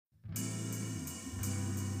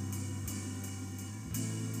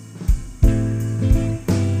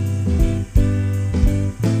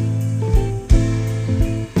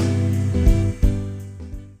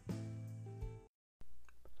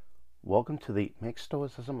Welcome to the Make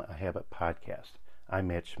Stoicism a Habit podcast. I'm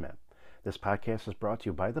Matt Schmidt. This podcast is brought to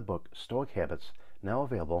you by the book Stoic Habits, now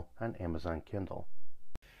available on Amazon Kindle.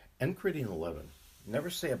 Enchiridion 11. Never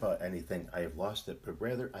say about anything, I have lost it, but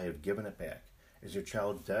rather I have given it back. Is your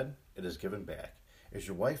child dead? It is given back. Is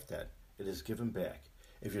your wife dead? It is given back.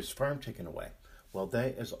 If your farm taken away, well,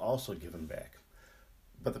 that is also given back.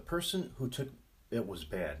 But the person who took it was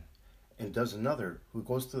bad, and does another who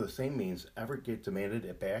goes through the same means ever get demanded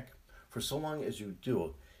it back? For so long as you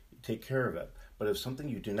do, you take care of it. But if something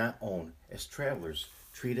you do not own, as travelers,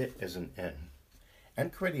 treat it as an inn.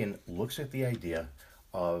 Enchiridion looks at the idea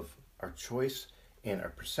of our choice and our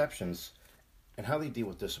perceptions and how they deal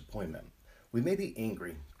with disappointment. We may be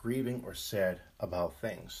angry, grieving, or sad about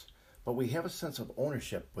things, but we have a sense of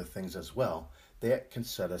ownership with things as well that can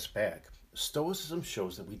set us back. Stoicism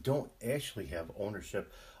shows that we don't actually have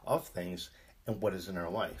ownership of things and what is in our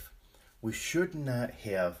life. We should not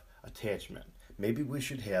have attachment. Maybe we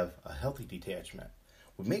should have a healthy detachment.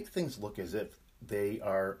 We make things look as if they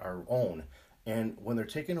are our own, and when they're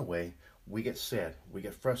taken away, we get sad, we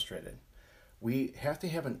get frustrated. We have to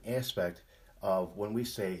have an aspect of when we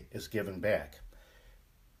say is given back.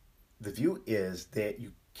 The view is that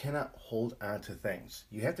you cannot hold on to things.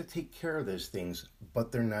 You have to take care of those things,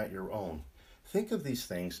 but they're not your own. Think of these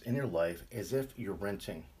things in your life as if you're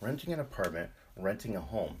renting an apartment, renting a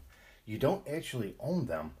home. You don't actually own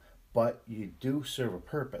them, but you do serve a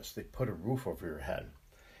purpose. They put a roof over your head.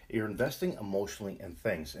 You're investing emotionally in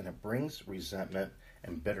things, and it brings resentment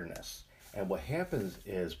and bitterness. And what happens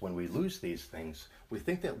is when we lose these things, we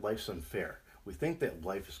think that life's unfair. We think that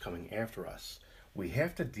life is coming after us. We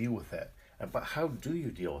have to deal with it. But how do you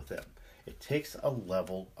deal with it? It takes a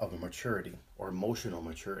level of maturity or emotional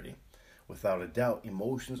maturity. Without a doubt,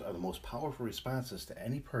 emotions are the most powerful responses to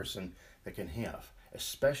any person that can have,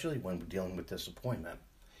 especially when we're dealing with disappointment.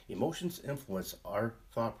 Emotions influence our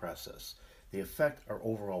thought process. They affect our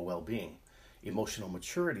overall well-being. Emotional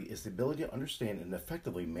maturity is the ability to understand and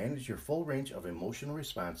effectively manage your full range of emotional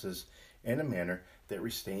responses in a manner that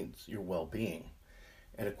restains your well-being.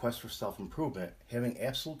 In a quest for self-improvement, having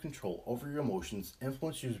absolute control over your emotions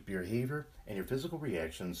influences your behavior and your physical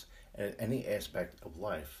reactions in any aspect of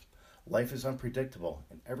life. Life is unpredictable,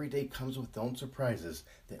 and every day comes with its own surprises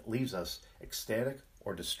that leaves us ecstatic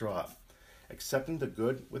or distraught. Accepting the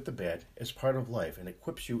good with the bad is part of life and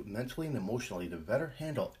equips you mentally and emotionally to better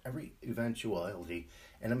handle every eventuality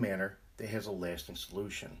in a manner that has a lasting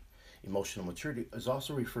solution. Emotional maturity is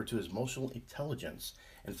also referred to as emotional intelligence,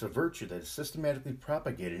 and it's a virtue that is systematically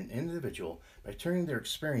propagated in an individual by turning their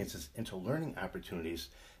experiences into learning opportunities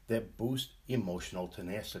that boost emotional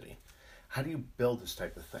tenacity. How do you build this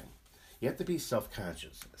type of thing? You have to be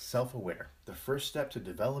self-conscious, self-aware. The first step to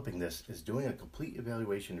developing this is doing a complete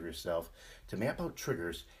evaluation of yourself to map out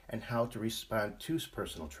triggers and how to respond to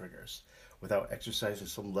personal triggers. Without exercising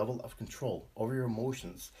some level of control over your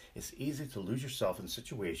emotions, it's easy to lose yourself in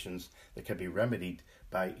situations that can be remedied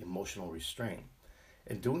by emotional restraint.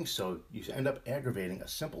 In doing so, you end up aggravating a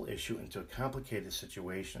simple issue into a complicated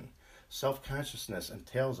situation. Self-consciousness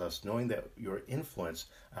entails us knowing that your influence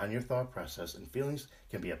on your thought process and feelings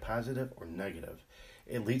can be a positive or negative.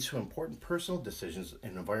 It leads to important personal decisions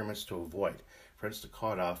and environments to avoid, friends to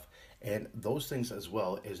cut off, and those things as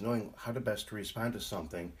well as knowing how to best respond to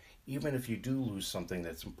something, even if you do lose something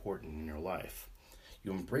that's important in your life.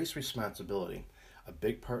 You embrace responsibility. A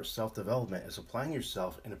big part of self-development is applying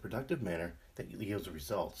yourself in a productive manner that yields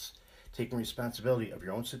results. Taking responsibility of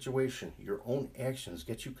your own situation, your own actions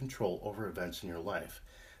get you control over events in your life.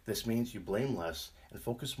 This means you blame less and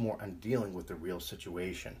focus more on dealing with the real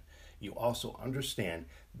situation. You also understand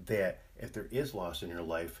that if there is loss in your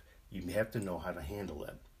life, you have to know how to handle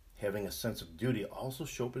it. Having a sense of duty also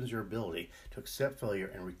sharpens your ability to accept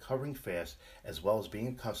failure and recovering fast, as well as being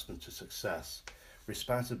accustomed to success.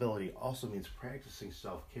 Responsibility also means practicing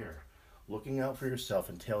self-care. Looking out for yourself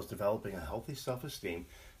entails developing a healthy self-esteem,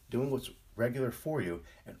 doing what's regular for you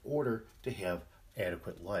in order to have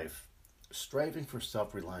adequate life. Striving for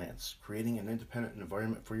self-reliance, creating an independent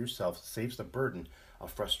environment for yourself saves the burden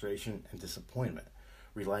of frustration and disappointment.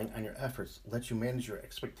 Relying on your efforts lets you manage your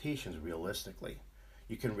expectations realistically.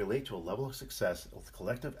 You can relate to a level of success with the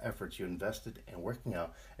collective efforts you invested in working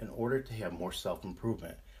out in order to have more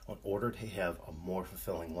self-improvement, in order to have a more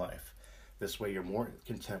fulfilling life. This way you're more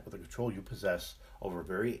content with the control you possess over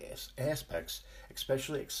various aspects,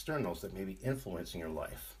 especially externals that may be influencing your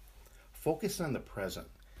life. Focus on the present.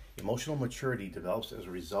 Emotional maturity develops as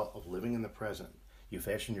a result of living in the present. You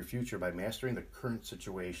fashion your future by mastering the current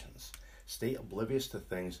situations. Stay oblivious to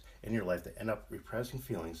things in your life that end up repressing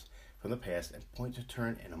feelings from the past and point to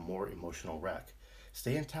turn in a more emotional wreck.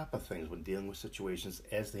 Stay on top of things when dealing with situations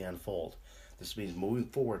as they unfold. This means moving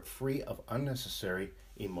forward free of unnecessary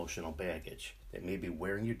emotional baggage that may be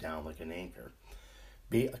wearing you down like an anchor.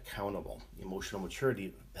 Be accountable. Emotional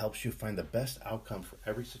maturity helps you find the best outcome for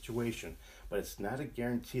every situation, but it's not a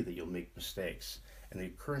guarantee that you'll make mistakes. In the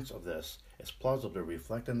occurrence of this, it's plausible to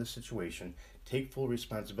reflect on the situation, take full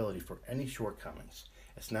responsibility for any shortcomings.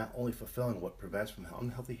 It's not only fulfilling what prevents from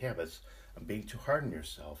unhealthy habits of being too hard on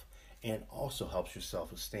yourself, and also helps your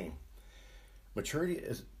self-esteem. Maturity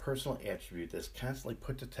is a personal attribute that's constantly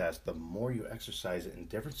put to test the more you exercise it in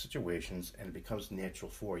different situations, and it becomes natural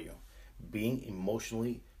for you. Being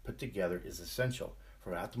emotionally put together is essential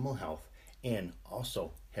for optimal health and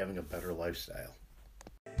also having a better lifestyle.